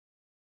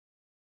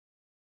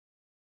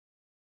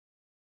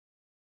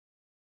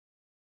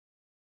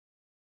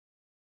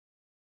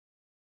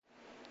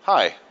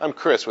Hi, I'm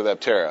Chris with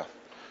Aptera.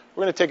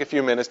 We're going to take a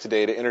few minutes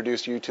today to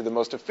introduce you to the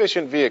most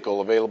efficient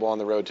vehicle available on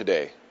the road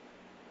today,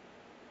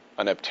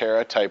 an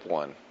Aptera Type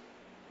 1.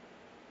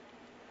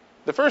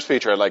 The first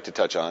feature I'd like to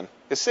touch on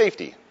is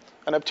safety.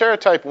 An Aptera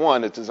Type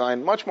 1 is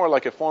designed much more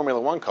like a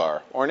Formula One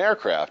car or an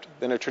aircraft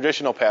than a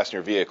traditional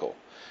passenger vehicle.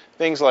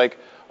 Things like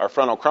our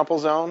frontal crumple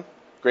zone,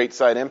 great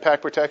side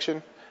impact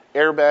protection,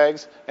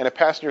 airbags, and a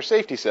passenger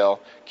safety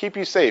cell keep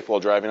you safe while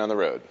driving on the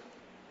road.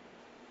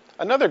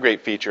 Another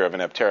great feature of an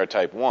Aptera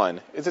Type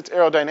 1 is its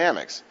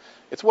aerodynamics.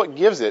 It's what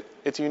gives it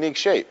its unique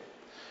shape.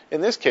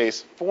 In this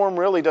case, form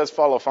really does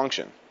follow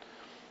function.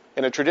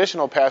 In a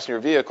traditional passenger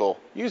vehicle,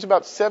 you use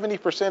about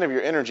 70% of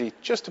your energy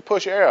just to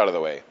push air out of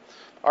the way.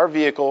 Our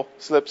vehicle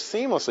slips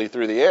seamlessly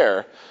through the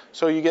air,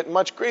 so you get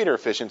much greater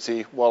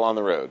efficiency while on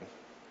the road.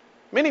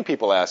 Many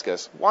people ask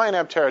us why an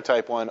Aptera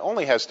Type 1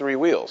 only has 3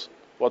 wheels.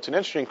 Well, it's an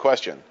interesting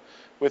question.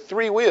 With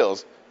 3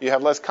 wheels, you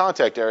have less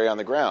contact area on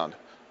the ground,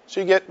 so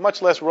you get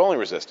much less rolling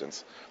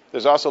resistance.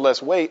 There's also less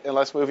weight and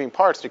less moving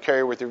parts to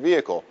carry with your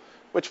vehicle,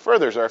 which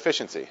furthers our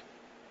efficiency.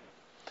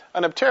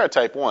 An Aptera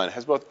Type 1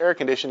 has both air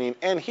conditioning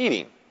and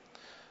heating.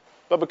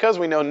 But because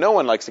we know no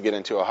one likes to get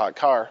into a hot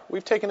car,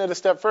 we've taken it a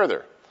step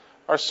further.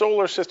 Our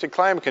solar-assisted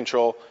climate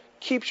control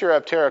keeps your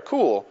Aptera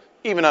cool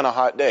even on a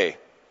hot day.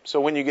 So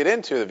when you get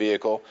into the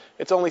vehicle,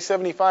 it's only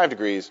 75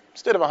 degrees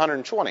instead of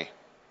 120.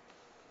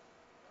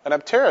 An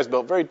Aptera is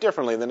built very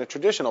differently than a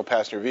traditional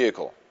passenger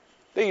vehicle.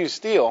 They use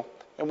steel,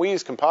 and we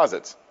use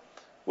composites.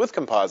 With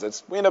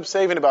composites, we end up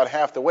saving about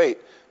half the weight,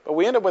 but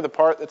we end up with a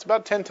part that's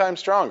about 10 times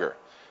stronger.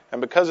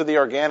 And because of the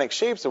organic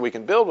shapes that we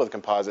can build with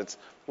composites,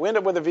 we end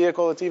up with a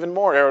vehicle that's even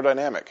more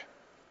aerodynamic.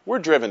 We're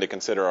driven to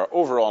consider our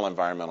overall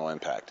environmental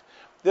impact.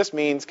 This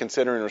means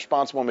considering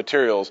responsible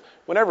materials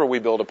whenever we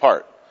build a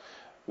part.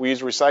 We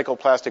use recycled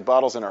plastic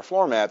bottles in our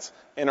floor mats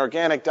and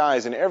organic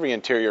dyes in every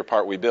interior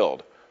part we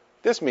build.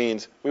 This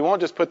means we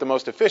won't just put the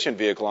most efficient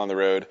vehicle on the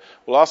road,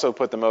 we'll also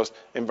put the most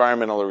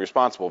environmentally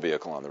responsible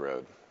vehicle on the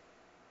road.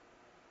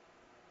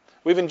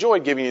 We've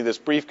enjoyed giving you this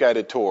brief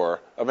guided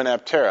tour of an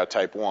Aptera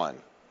Type 1.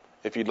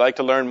 If you'd like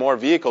to learn more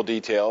vehicle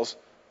details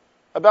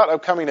about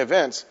upcoming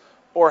events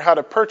or how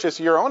to purchase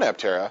your own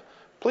Aptera,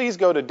 please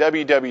go to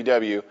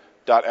www.aptera.com.